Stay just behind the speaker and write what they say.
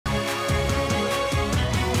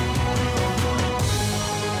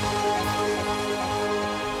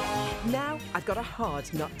I've got a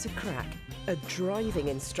hard nut to crack, a driving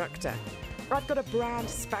instructor. I've got a brand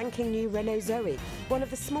spanking new Renault Zoe, one of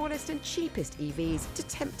the smallest and cheapest EVs to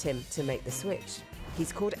tempt him to make the switch.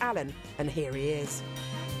 He's called Alan, and here he is.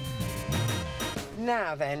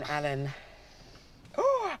 Now then, Alan.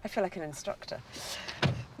 Oh, I feel like an instructor.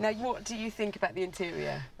 Now, what do you think about the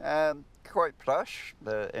interior? Quite plush.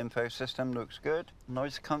 The info system looks good.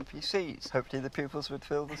 Nice comfy seats. Hopefully the pupils would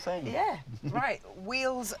feel the same. Yeah, right.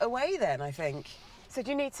 Wheels away then, I think. So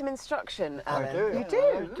do you need some instruction, Alan? I do. You do?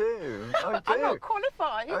 I do. I do. I'm not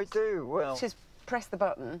qualified. I do. Well, Just press the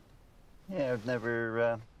button. yeah, I've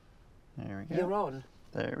never... there we go. You're on.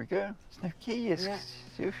 There we go. There's no key. It's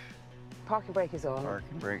Yeah. Parking brake is on.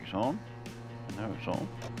 Parking brake's on. Now it's on.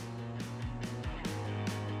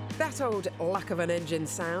 That old lack of an engine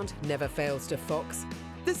sound never fails to fox.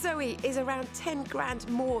 The Zoe is around 10 grand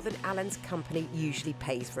more than Alan's company usually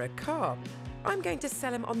pays for a car. I'm going to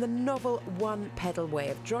sell him on the novel one-pedal way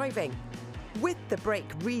of driving. With the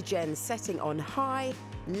brake regen setting on high,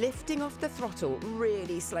 lifting off the throttle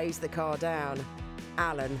really slows the car down.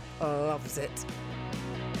 Alan loves it.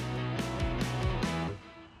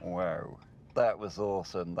 Wow. That was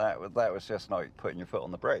awesome. That was just like putting your foot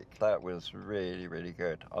on the brake. That was really, really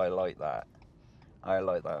good. I like that. I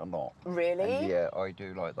like that a lot. Really? And yeah, I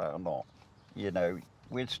do like that a lot. You know,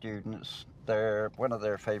 with students, one of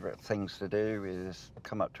their favourite things to do is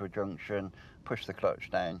come up to a junction, push the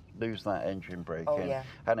clutch down, lose that engine braking,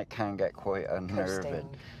 and it can get quite unnerving. Coasting.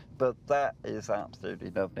 But that is absolutely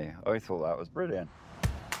lovely. I thought that was brilliant.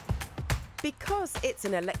 Because it's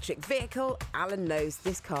an electric vehicle, Alan knows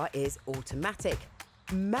this car is automatic.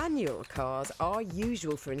 Manual cars are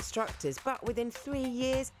usual for instructors, but within 3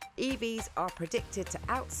 years, EVs are predicted to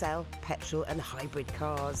outsell petrol and hybrid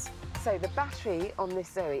cars. So the battery on this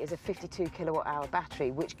Zoe is a 52 kilowatt hour battery,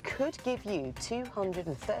 which could give you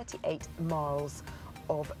 238 miles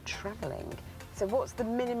of travelling. So what's the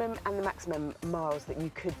minimum and the maximum miles that you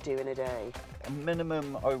could do in a day? A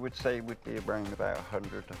minimum, I would say, would be around about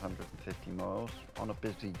 100 to 150 miles. On a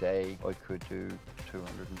busy day, I could do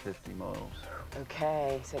 250 miles.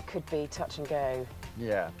 OK, so it could be touch and go.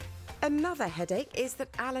 Yeah. Another headache is that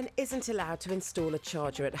Alan isn't allowed to install a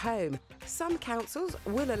charger at home. Some councils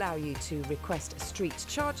will allow you to request street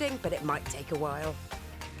charging, but it might take a while.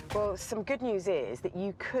 Well, some good news is that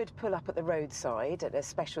you could pull up at the roadside at a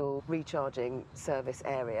special recharging service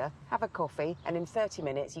area, have a coffee, and in 30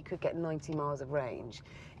 minutes you could get 90 miles of range.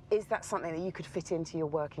 Is that something that you could fit into your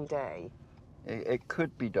working day? It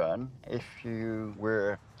could be done if you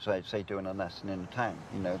were, say, doing a lesson in a town.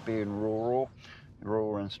 You know, being rural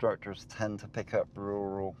instructors tend to pick up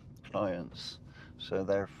rural clients, so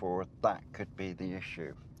therefore that could be the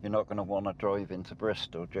issue. You're not going to want to drive into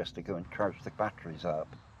Bristol just to go and charge the batteries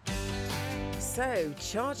up. So,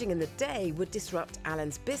 charging in the day would disrupt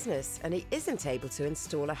Alan's business, and he isn't able to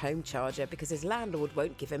install a home charger because his landlord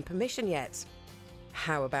won't give him permission yet.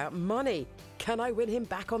 How about money? Can I win him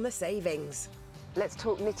back on the savings? Let's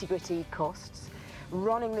talk nitty-gritty costs.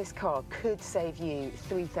 Running this car could save you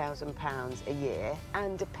 £3,000 a year,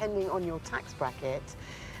 and depending on your tax bracket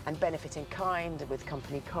and benefit in kind with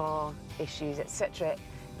company car issues, etc.,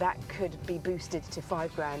 that could be boosted to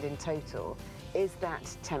 5 grand in total. Is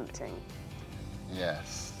that tempting?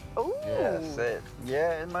 Yes. Ooh. Yes,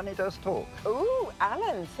 yeah, and money does talk. Ooh,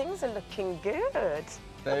 Alan, things are looking good.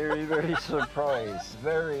 Very, very surprised.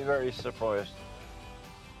 Very, very surprised.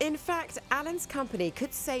 In fact, Alan's company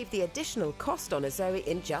could save the additional cost on a Zoe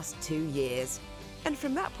in just 2 years. And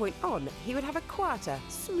from that point on, he would have a quieter,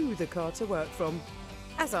 smoother car to work from.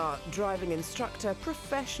 As our driving instructor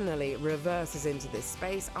professionally reverses into this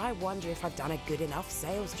space, I wonder if I've done a good enough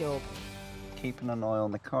sales job. Keeping an eye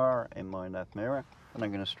on the car in my left mirror, and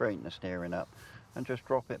I'm going to straighten the steering up and just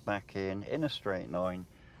drop it back in a straight line.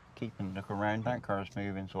 Keeping a look around, that car's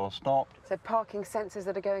moving, so I'll stop. So parking sensors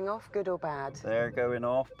that are going off, good or bad? They're going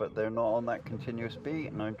off, but they're not on that continuous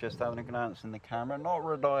beat, and I'm just having a glance in the camera, not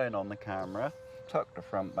relying on the camera. Tuck the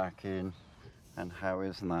front back in, and how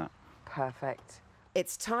is that? Perfect.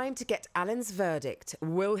 It's time to get Alan's verdict.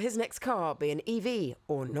 Will his next car be an EV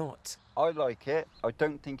or not? I like it. I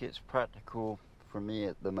don't think it's practical for me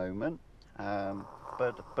at the moment,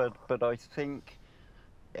 but I think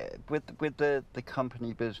with the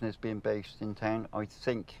company business being based in town, I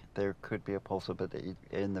think there could be a possibility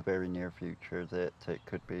in the very near future that it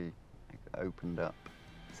could be opened up.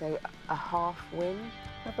 So a half win?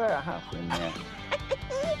 About a half win, yeah.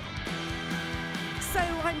 So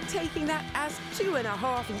I'm taking that as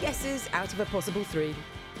 2.5 yeses out of a possible 3.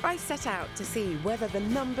 I set out to see whether the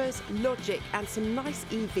numbers, logic and some nice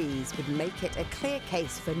EVs would make it a clear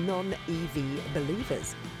case for non-EV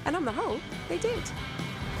believers. And on the whole, they did.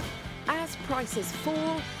 As prices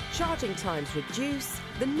fall, charging times reduce,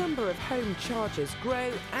 the number of home chargers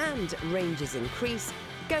grow and ranges increase,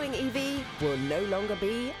 going EV will no longer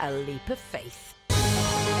be a leap of faith.